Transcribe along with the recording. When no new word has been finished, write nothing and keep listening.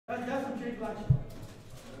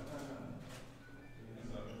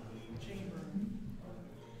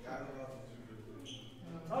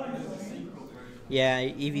Yeah,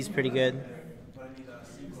 Eevee's pretty good.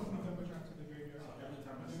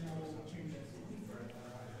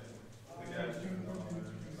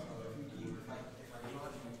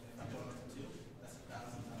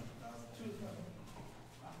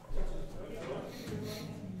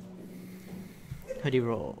 Hoodie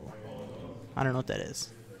roll. I don't know what that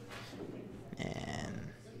is. And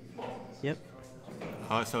yep.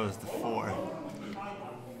 Oh, so it's the 4.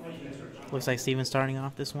 Looks like Steven's starting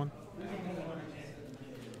off this one.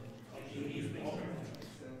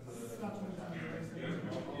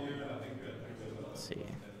 Let's see.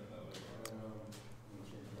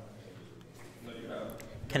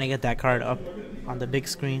 Can I get that card up on the big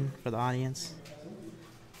screen for the audience?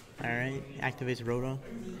 Alright, activates Roto.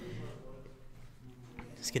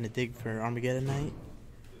 Just gonna dig for Armageddon Night.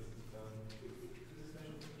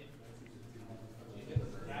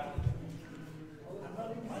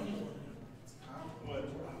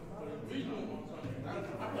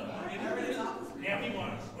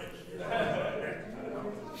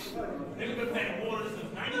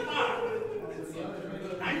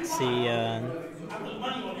 Let's see,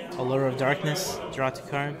 Allure of Darkness, draw 2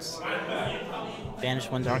 cards.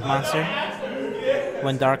 Banish 1 dark monster.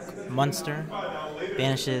 1 dark monster.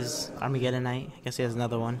 Banishes Armageddon Knight. I guess he has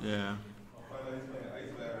another one. Yeah.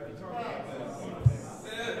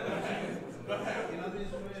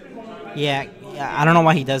 Yeah, I don't know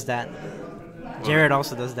why he does that. Jared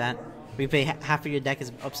also does that. We play half of your deck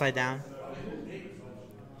is upside down.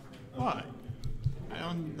 Why? I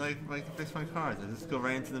don't like to fix my cards. I just go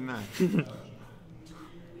right into the match.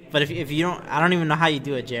 But if you don't, I don't even know how you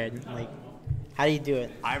do it, Jared. Like, how do you do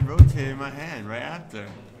it? I rotated my hand right after.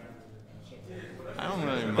 I don't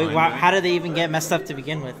really mind. Wait, how did they even get messed up to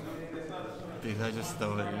begin with? Because I just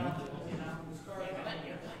throw it in.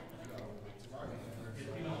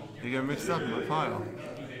 They get mixed up in my pile.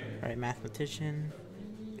 Alright, Mathematician.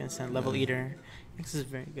 Gonna send Level Eater. X is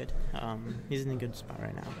very good. He's in a good spot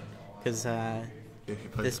right now. Because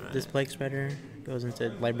this Plague Spreader goes into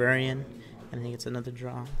Librarian, and he gets another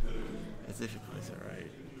draw. As if he plays it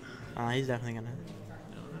right. He's definitely gonna.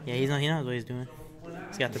 Yeah, he knows what he's doing.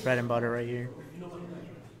 He's got the bread and butter right here.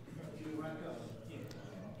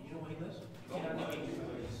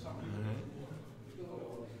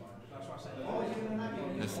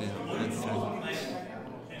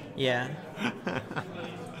 Yeah.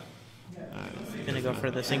 Gonna go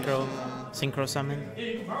for the synchro summon.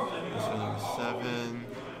 This one's 7.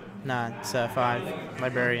 Nah, it's 5.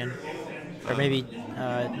 Librarian. Or maybe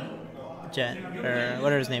Jet, or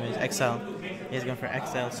whatever his name is, XL. He's going for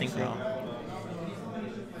XL synchro.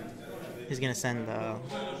 He's gonna send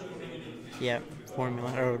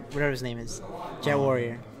Formula, or whatever his name is. Jet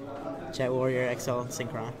Warrior. Jet Warrior XL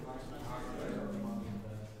synchro.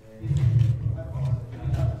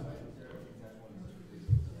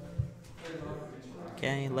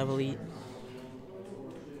 Okay, level 8.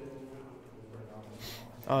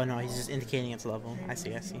 Oh no, he's just indicating its level. I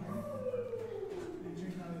see.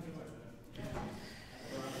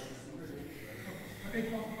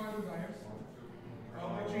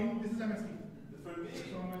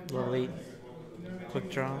 Level 8. Quick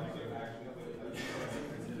draw.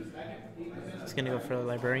 He's gonna go for the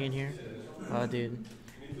Librarian here. Oh dude.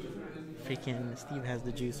 Freaking Steve has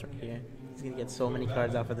the juice right here. He's gonna get so many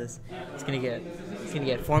cards off of this. He's gonna get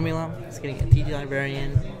Formula. He's gonna get TG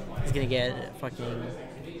Librarian. He's gonna get fucking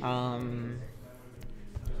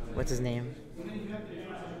what's his name?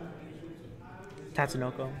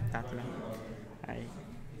 Tatsunoko. Alright.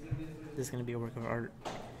 This is gonna be a work of art.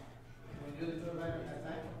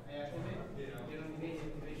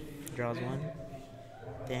 Draws 1.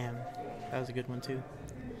 Damn. That was a good one too.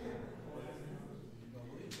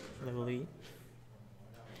 Level 8.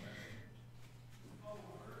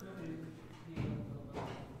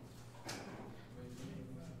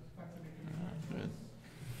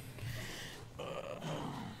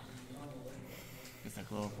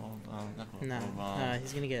 No,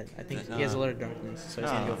 he's gonna get. I think he has Alert Darkness, so he's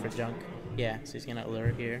gonna go for Junk. Yeah, so he's gonna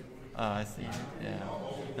Alert here. Oh, I see. Yeah.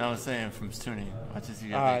 No, I was saying from tuning. Watch as you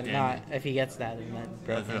get that. Nah, if he gets that, then that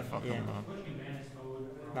broke him. Fuck him up.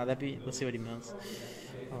 No, that'd be. Let's see what he mills.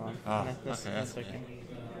 Hold on. That's okay.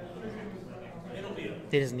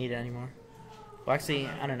 He doesn't need it anymore. Well, actually,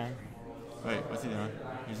 I don't know. Wait, what's he doing?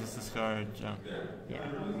 He's just discard Junk. Yeah.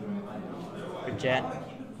 For Jet.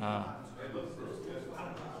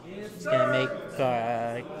 He's gonna make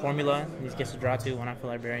Formula. He gets to draw 2, 1 off for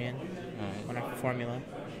Librarian, 1 off for Formula.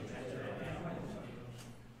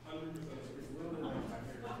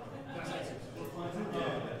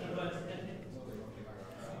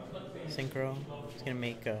 Synchro. He's gonna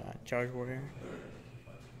make Charge Warrior.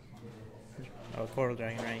 Oh, Coral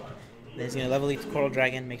Dragon, right. Then he's gonna level each Coral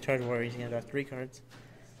Dragon, make Charge Warrior. He's gonna draw 3 cards.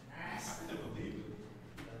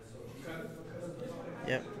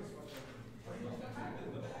 Yep.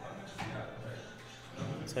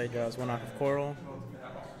 So he draws 1 off of Coral,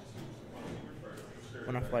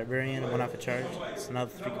 1 off Librarian, and 1 off a Charge. It's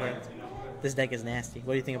another 3 cards. This deck is nasty.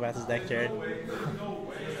 What do you think about this deck, Jared?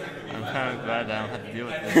 I'm kind of glad I don't have to deal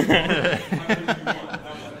with this.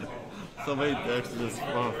 So many decks just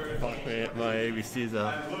fuck my ABCs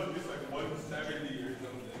up.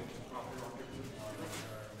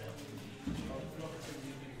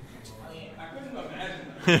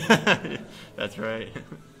 That's right.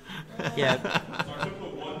 Yeah.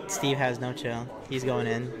 Steve has no chill. He's going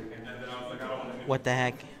in. What the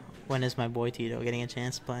heck? When is my boy Tito getting a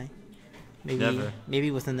chance to play? Never. Maybe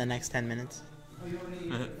within the next 10 minutes.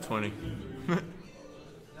 20.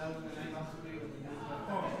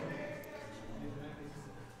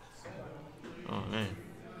 Oh man.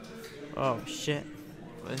 Oh shit.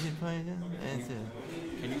 What is he playing again?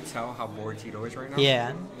 Can you tell how bored Tito is right now?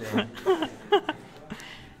 Yeah.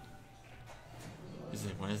 He's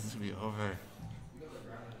like, when is this gonna be over?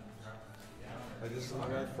 I just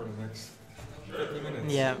hung out for the next 50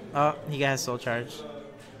 minutes. Yeah. Oh, he got his soul charge.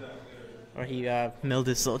 Or he milled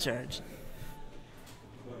his soul charge.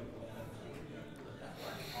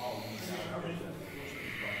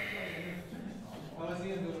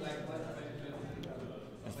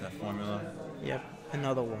 Is that formula? Yep.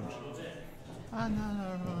 Another one.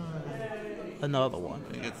 Another one. Another one.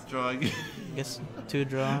 He gets draw again. Guess 2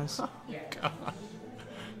 draws. Oh, God.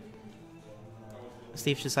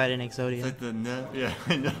 Steve should side in It's Exodia. like the net. Yeah,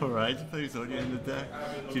 I know, right? Just play Exodia in the deck.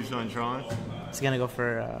 Keeps on drawing. He's gonna go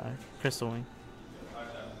for Crystal Wing.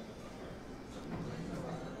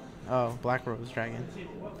 Oh, Black Rose Dragon.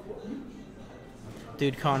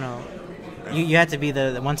 Dude, Kono. You had to be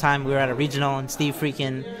the one time we were at a regional and Steve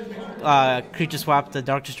freaking creature swapped the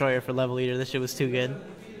Dark Destroyer for Level Eater. This shit was too good.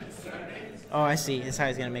 Oh, I see. That's how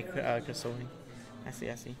he's gonna make Crystal Wing. I see.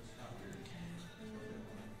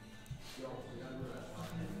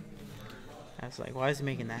 I was like, why is he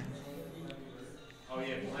making that?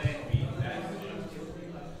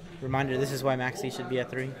 Reminder, this is why Maxi should be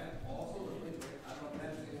at 3.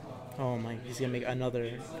 Oh my, he's gonna make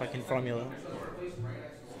another fucking formula.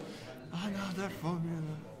 Another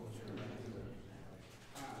formula.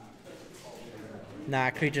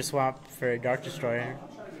 Nah, creature swap for Dark Destroyer.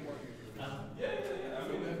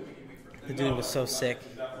 The dude was so sick.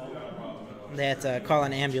 They had to call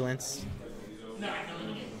an ambulance.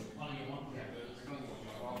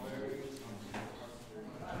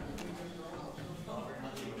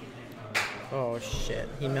 Oh shit,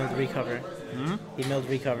 he milled recover. He milled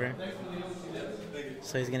recover.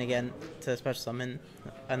 So he's gonna get to special summon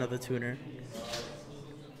another tuner.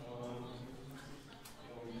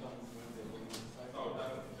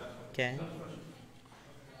 Okay.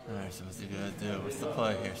 Alright, so what's he gonna do? What's the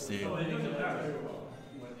play here, Steve?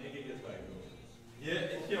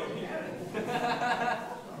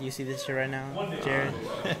 You see this shit right now, Jared?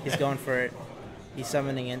 He's going for it. He's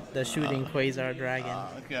summoning it. The shooting Quasar Dragon. Oh,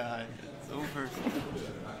 God. It's over.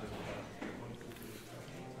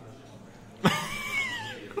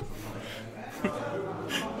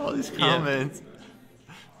 All these comments.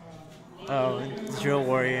 Oh, Drill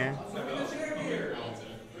Warrior.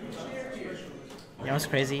 You know what's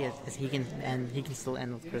crazy? Is he can still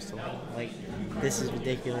end with Crystal. Like, this is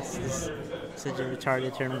ridiculous. This is such a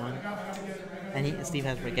retarded turn 1. And Steve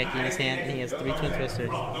has Regeki in his hand, and he has 3 Twin Twisters.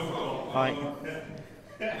 Alright.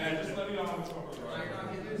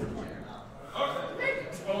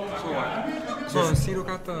 So Tito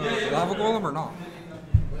got the lava golem or not?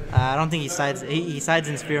 I don't think he sides. He sides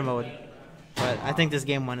in Spear mode, but I think this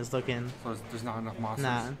game 1 is looking. So there's not enough monsters?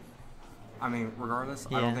 Nah. I mean, regardless,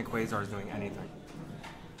 I don't think Quasar is doing anything.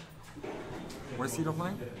 Where's Tito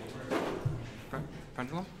playing?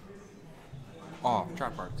 Pendulum? Oh,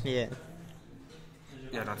 trap cards. Yeah.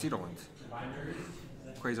 Yeah, no, Tito wins.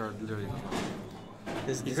 Quasar literally does not.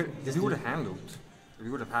 This If he would have hand looped, if he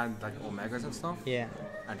would have had like Omegas and stuff, Yeah.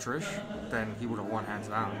 and Trish, then he would have won hands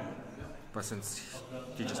down. But since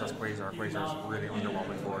he just has Quasar, Quasar's really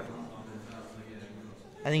underwhelming board.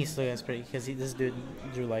 I think he still gets pretty because this dude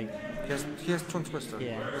drew like. He has Twin Twister.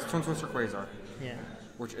 Yeah. He has Twin Twister Quasar. Yeah.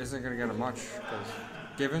 Which isn't going to get him much, because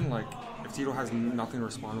given, like, if Tito has nothing to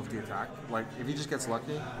respond with the attack, like, if he just gets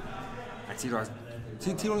lucky, and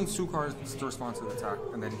Tito needs 2 cards to respond to the attack,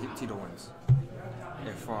 and then Tito wins.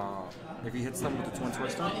 If he hits them with the Twin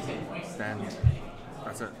Twister, then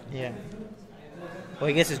that's it. Yeah. Well,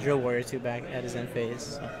 he gets his Drill Warrior 2 back at his end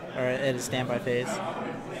phase, or at his standby phase.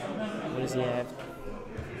 What does he have?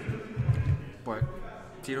 But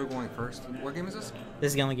Tito going first. What game is this?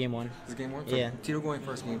 This is only game 1. This is game 1? Yeah. Tito going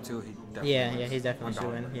first, game 2, he definitely Yeah, wins. he's definitely should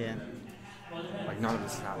win. Undoubtedly. Yeah. Like, none of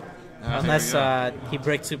this is happening. Unless he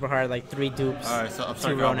bricked super hard, like 3 dupes, Alright, so 2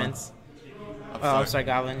 Upstart Goblin. Ronins. Oh, Upstart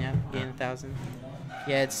Goblin, yeah. Gain 1,000.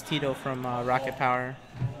 Yeah, it's Tito from Rocket Power.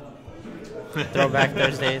 Throwback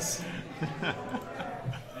Thursdays.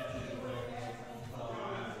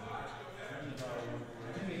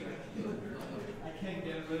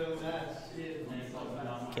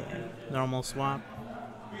 Okay, normal swap.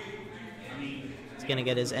 He's gonna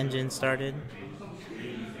get his engine started.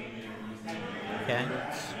 Okay.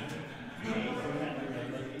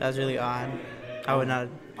 That was really odd. I would not.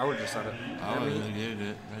 I would just said it. I would have negated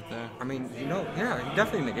it right there. I mean, yeah, he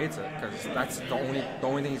definitely negates it because that's the only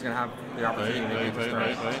thing he's gonna have the opportunity to negate this turn.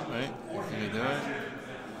 Wait. Can you do it?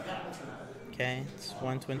 Okay, it's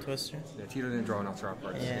 1 Twin Twister. Yeah, Tito didn't draw enough trap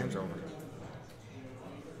cards. Yeah. Game's over.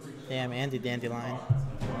 Damn, Andy Dandelion.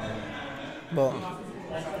 Well,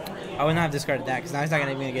 I would not have discarded that because now he's not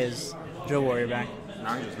gonna even get his Drill Warrior back.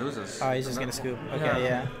 Now he just loses. Oh, he's just gonna scoop. Okay,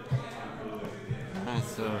 yeah.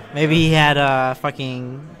 So, Maybe he had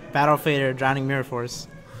fucking Battle Fate or Drowning Mirror Force.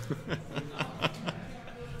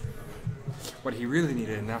 What he really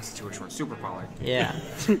needed in that situation was Super Poly. Yeah.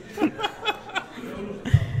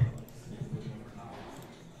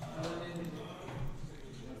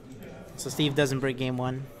 So Steve doesn't break game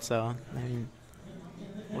 1. So I mean,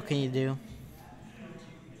 what can you do?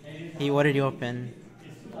 What did he open?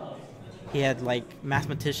 He had like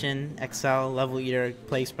Mathematician, Excel, Level Eater,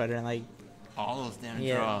 Plague Spreader, and like. all those damn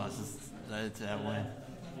Yeah. draws just led to that win.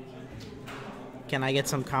 Can I get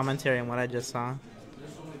some commentary on what I just saw?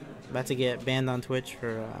 About to get banned on Twitch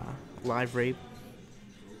for live rape.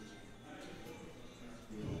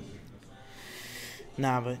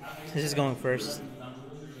 Nah, but this is going first.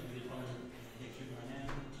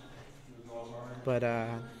 But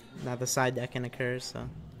now the side decking occurs, so.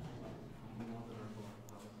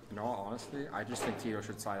 In all honesty, I just think Tito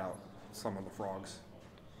should side out some of the frogs.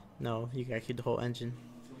 No, you gotta keep the whole engine.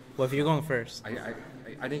 Well, if you're going first. I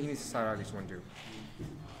think he needs to side out at least one dude.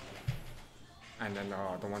 And then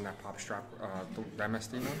the one that pops trap, the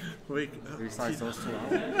MSD one. Wait, He sides those two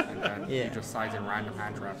out, and then Yeah. he just sides in random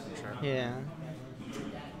hand traps and shit. Yeah.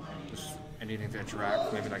 Just anything to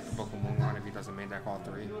interact, maybe like the Book of Moon run if he doesn't main deck all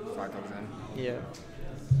 3, slide those in. Yeah.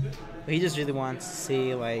 But he just really wants to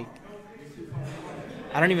see, like.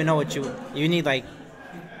 I don't even know what you need, like.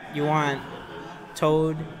 You want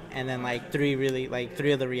Toad and then, like, 3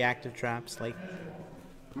 of the reactive traps, like.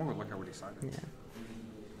 I'm gonna look at what he sided. Yeah.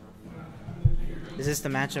 Is this the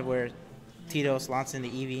matchup where Tito slots in the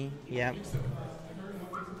EV? Yep.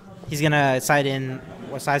 He's gonna side in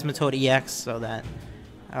Seismitoad EX so that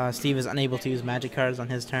Steve is unable to use magic cards on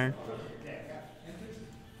his turn.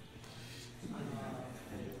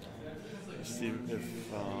 Steve, if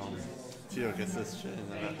Tito gets this shit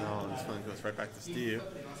and then this one goes right back to Steve,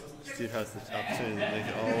 Steve has the opportunity to make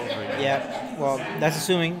it all over again. Yeah. Well, that's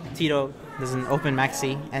assuming Tito doesn't open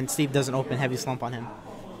Maxi and Steve doesn't open Heavy Slump on him.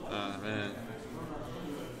 Man.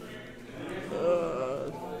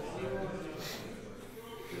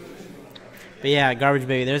 But yeah, Garbage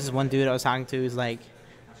Baby. There's this one dude I was talking to who's like,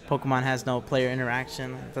 Pokemon has no player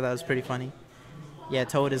interaction. I thought that was pretty funny. Yeah,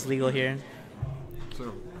 Toad is legal here.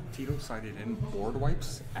 So Tito sided in board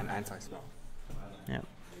wipes and anti-spell. Yep.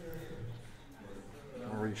 I'm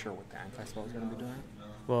not really sure what the anti-spell is gonna be doing.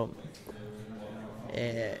 Well,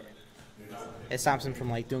 it stops him from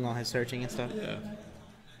like doing all his searching and stuff. Yeah.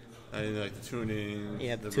 I mean, like the tuning.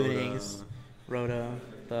 Yeah, the tunings, Rhoda,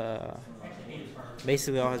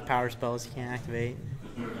 basically all his power spells he can't activate.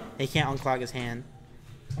 He can't unclog his hand.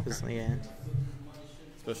 Yeah.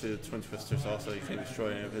 Especially the Twin Twisters also, you can't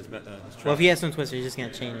destroy any of his traps. Well, if he has Twin Twister, he's just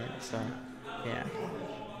gonna chain it. So, yeah.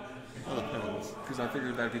 All depends. Because I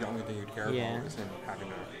figured that'd be the only thing you'd care Yeah. about is him having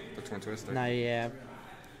the Twin Twister. No, yeah.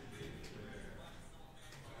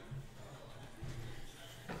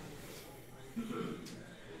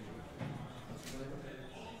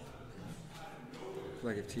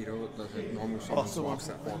 Like if Tito doesn't normally summon swaps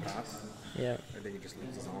at 4 pass, Yeah. I think he just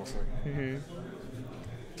loses honestly. Mm-hmm.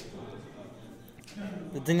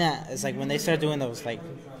 The thing that is like when they start doing those like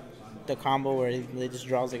the combo where they just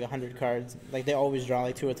draws like 100 cards, like they always draw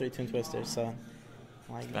like 2 or 3 Twin Twisters. So,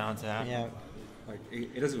 like, Bound to happen. yeah, Like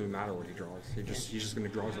it doesn't even matter what he draws. He's just gonna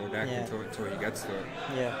draw his own deck Yeah. until he gets to it.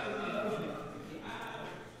 yeah.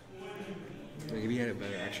 Like if he had a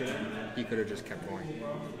better extra deck, he could have just kept going.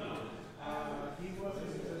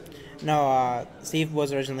 No, Steve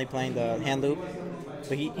was originally playing the hand loop,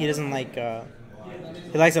 but he doesn't like.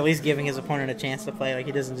 He likes at least giving his opponent a chance to play. Like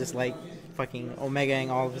he doesn't just like fucking omegaing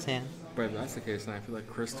all of his hand. But if that's the case, then I feel like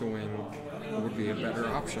Crystal Wing would be a better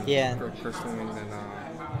option. Yeah. For Crystal Wing than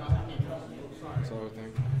this other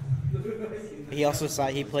thing. He also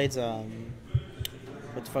played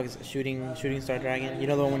what the fuck is it? Shooting Star Dragon? You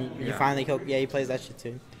know the one when you finally kill? Yeah, he plays that shit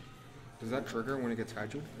too. Does that trigger when it gets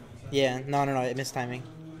kaiju? Yeah, no, it missed timing.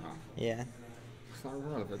 Oh. Yeah. It's not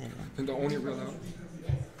relevant. Yeah. I think the only real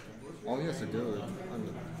all he has to do is, I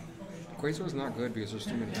mean, Quasar's not good because there's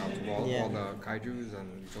too many outs of all the kaijus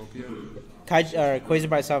and Utopia. Quasar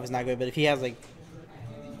by itself is not good, but if he has like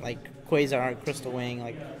Quasar, Crystal Wing,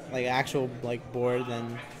 like actual like board,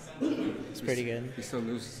 then it's pretty good. He still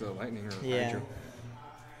loses to Lightning or Yeah. Kaiju.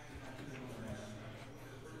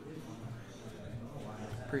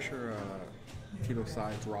 Pretty sure Tito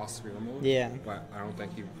sides Ross Sphere mode. Yeah. But I don't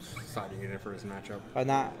think he was siding it in for his matchup.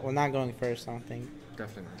 Not going first, I don't think.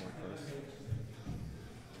 Definitely not going first.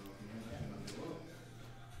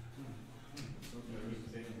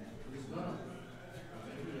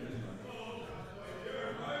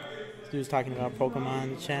 He was talking about Pokemon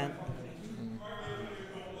in the chat.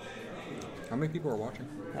 How many people are watching?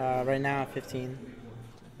 Right now, 15.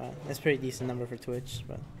 That's a pretty decent number for Twitch,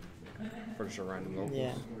 but For just a random locals.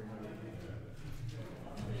 yeah.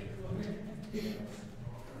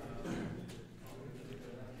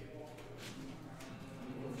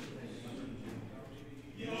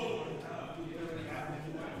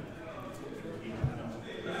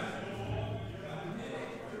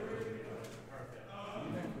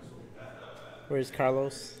 Where's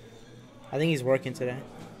Carlos? I think he's working today.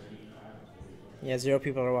 Yeah, 0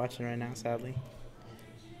 people are watching right now, sadly.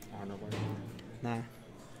 Oh, nobody. Nah.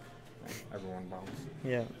 Everyone bounced.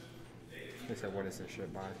 Yeah. They said, what is this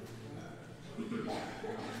shit, bye?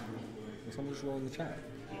 Someone just roll in the chat.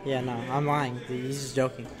 Yeah, no, I'm lying. He's just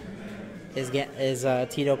joking. Is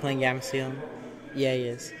Tito playing Gamma? Yeah, he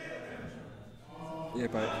is. Yeah,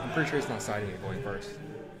 but I'm pretty sure he's not siding it going first.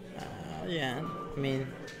 Yeah, I mean,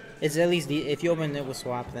 it's at least if you open it with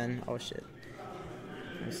swap, then oh shit.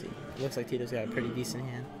 Let me see. Looks like Tito's got a pretty decent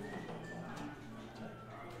hand.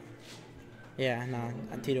 Yeah, no,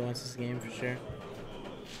 Tito wins this game for sure.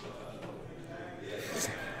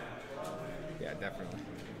 Yeah, definitely.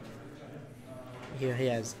 He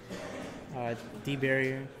has D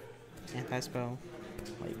barrier, anti-spell.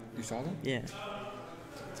 Like, You saw them? yeah,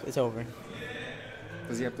 it's over.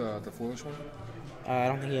 Does he have the foolish one? I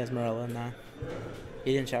don't think he has Morella, nah.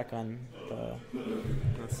 He didn't check on the...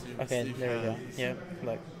 Okay, there we go. Yep,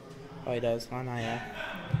 look. Oh, he does. Oh, no, yeah.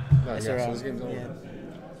 No, Yes, yeah, sir, so this game's over. yeah.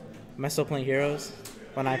 Am I still playing heroes?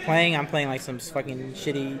 When I'm playing like some fucking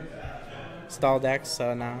shitty stall decks,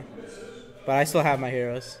 so no. But I still have my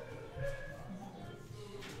heroes.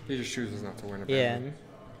 He just chooses not to win. Yeah.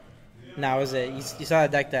 Now, was it? You saw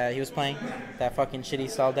the deck that he was playing? That fucking shitty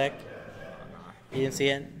stall deck? You didn't see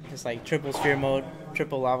it? It's like triple sphere mode,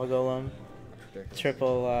 triple lava golem,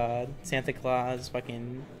 triple Santa Claus,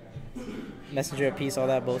 fucking messenger of peace, all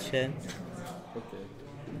that bullshit. Okay.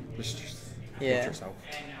 Just Yeah. yourself.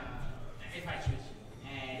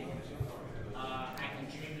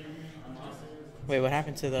 Wait, what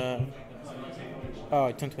happened to the?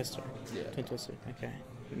 Oh, Twin Twister. Yeah. Twin Twister. Okay.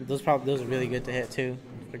 Those are really good to hit too.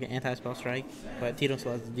 For anti-spell strike, but Tito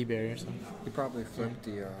still has the D barrier. So. He probably flipped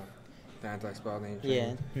the anti-spell name.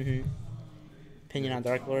 Yeah. Mhm. Opinion on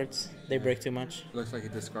Dark Lords. They break too much. Looks like he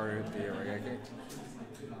discarded the Reggae.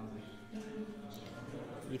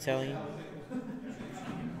 Italy.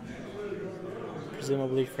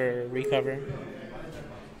 Presumably for recover.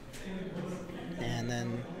 And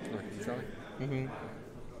then. Like Italy? Mhm.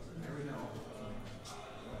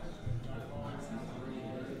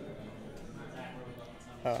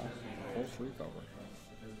 Full recover.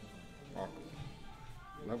 Oh.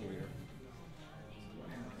 Level leader.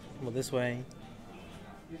 Well, this way,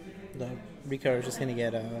 the recover is just gonna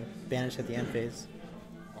get banished at the end phase,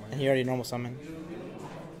 and he already normal summon.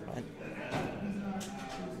 But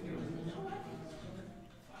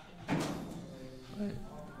Right.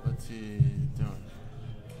 What's he doing?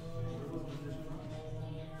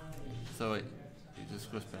 So wait, he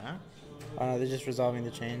just goes back? they're just resolving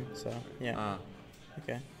the chain. So yeah.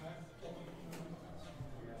 Okay.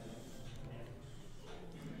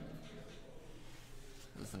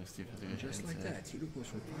 Looks like Steve has a good Just like insight. that, Tito goes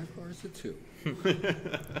from 5 cards to 2.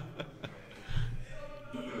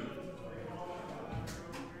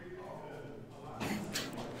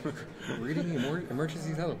 Reading the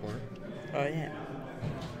emergency teleport. Oh yeah.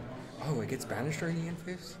 Oh, it gets banished during the end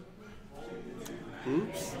phase?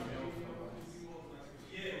 Oops.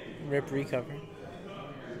 Rip recover.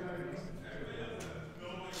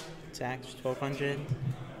 Attack 1200.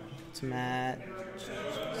 It's at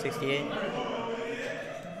 68.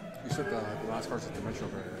 You said the last card's a dimensional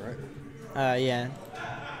barrier, right? Yeah.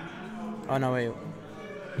 Oh no, wait.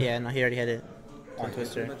 Yeah, no, he already hit it. Oh, Twin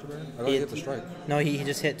Twister. I thought he hit the strike. No, he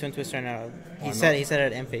just hit Twin Twister now. He Oh, said no. he said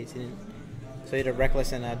it at M phase. He didn't. So he had a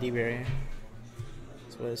Reckless and a D barrier.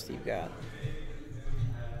 That's what Steve got.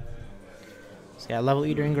 He's got Level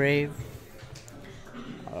Eater Engrave.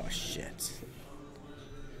 Oh shit.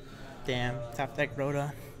 Damn. Top deck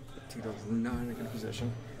Rhoda. Tito's not in a good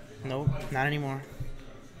position. Nope, not anymore.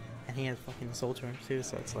 And he has fucking Soul Charge too,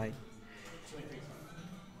 so it's like.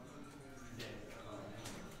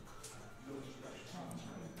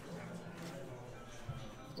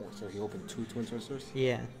 Oh, so he opened 2 Twin Twisters?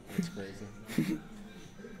 Yeah. That's crazy. He's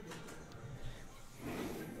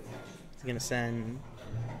gonna send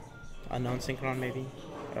Unknown Synchron maybe.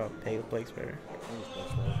 Oh, Plague Spreader.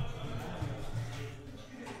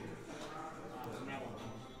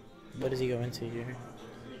 What does he go into here?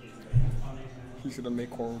 He's gonna make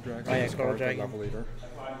Coral Dragon. Oh, yeah, discard Coral the Dragon. Level Leader.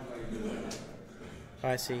 Oh,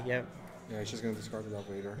 I see. Yep. Yeah, he's just gonna discard the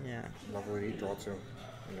Level Leader. Yeah. Level Leader, draw 2. And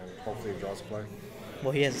then hopefully he draws a play.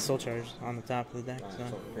 Well, he has a Soul Charge on the top of the deck, so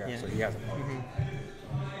Yeah, so he has a play.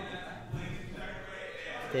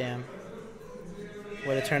 Damn.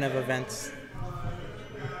 What a turn of events.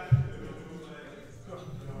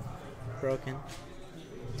 Broken.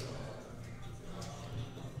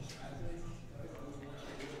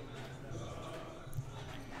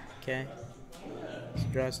 Okay. So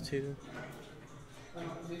draws 2. I'll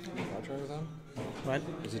try his hand. What?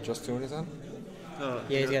 Is it just 2 in his hand?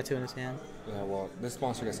 Yeah, he's got 2 in his hand. Yeah, well, this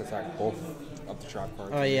monster gets attacked both of the trap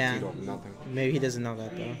cards. Oh, yeah. Tito, nothing. Maybe he doesn't know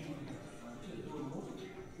that, though.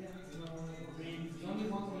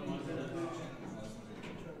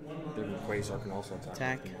 Even Quasar can also attack.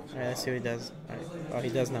 Attack. Alright, let's see what he does. Alright. Oh, he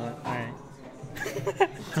does know it. Alright.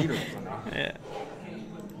 Tito doesn't know. Yeah.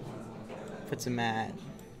 Puts him at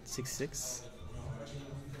 6/6.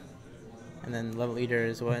 And then Level Eater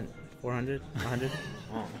is what? 400? 100?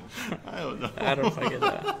 Oh. I don't know. I don't fucking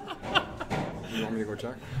know. You want me to go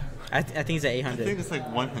check? I think he's at I 800. think it's like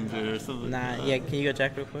 100 or something. Nah, yeah, can you go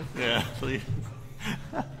check real quick? Yeah, please.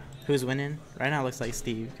 Who's winning? Right now it looks like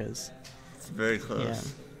Steve, because. It's very close. Yeah.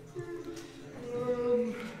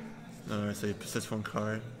 Alright, so he puts 1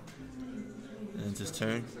 card. And it's his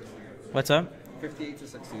turn. What's up? 58 to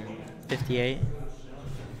 68. 58.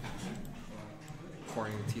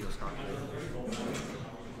 According to Tito's card.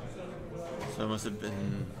 So it must have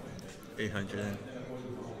been 800 then.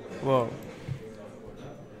 Whoa.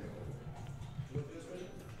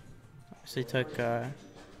 So he took.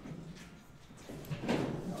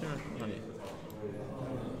 Money.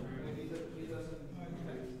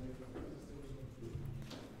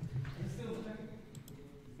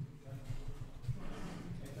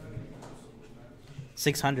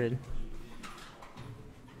 $600.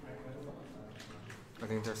 I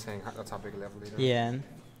think they're saying that's how big a level leader. Yeah.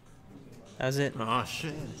 That was it. Oh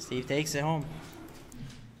shit. Steve takes it home.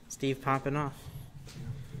 Steve popping off.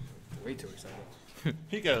 Way too excited.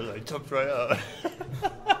 He got like jumped right out.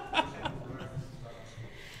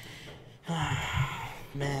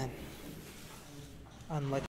 Man. Unlucky.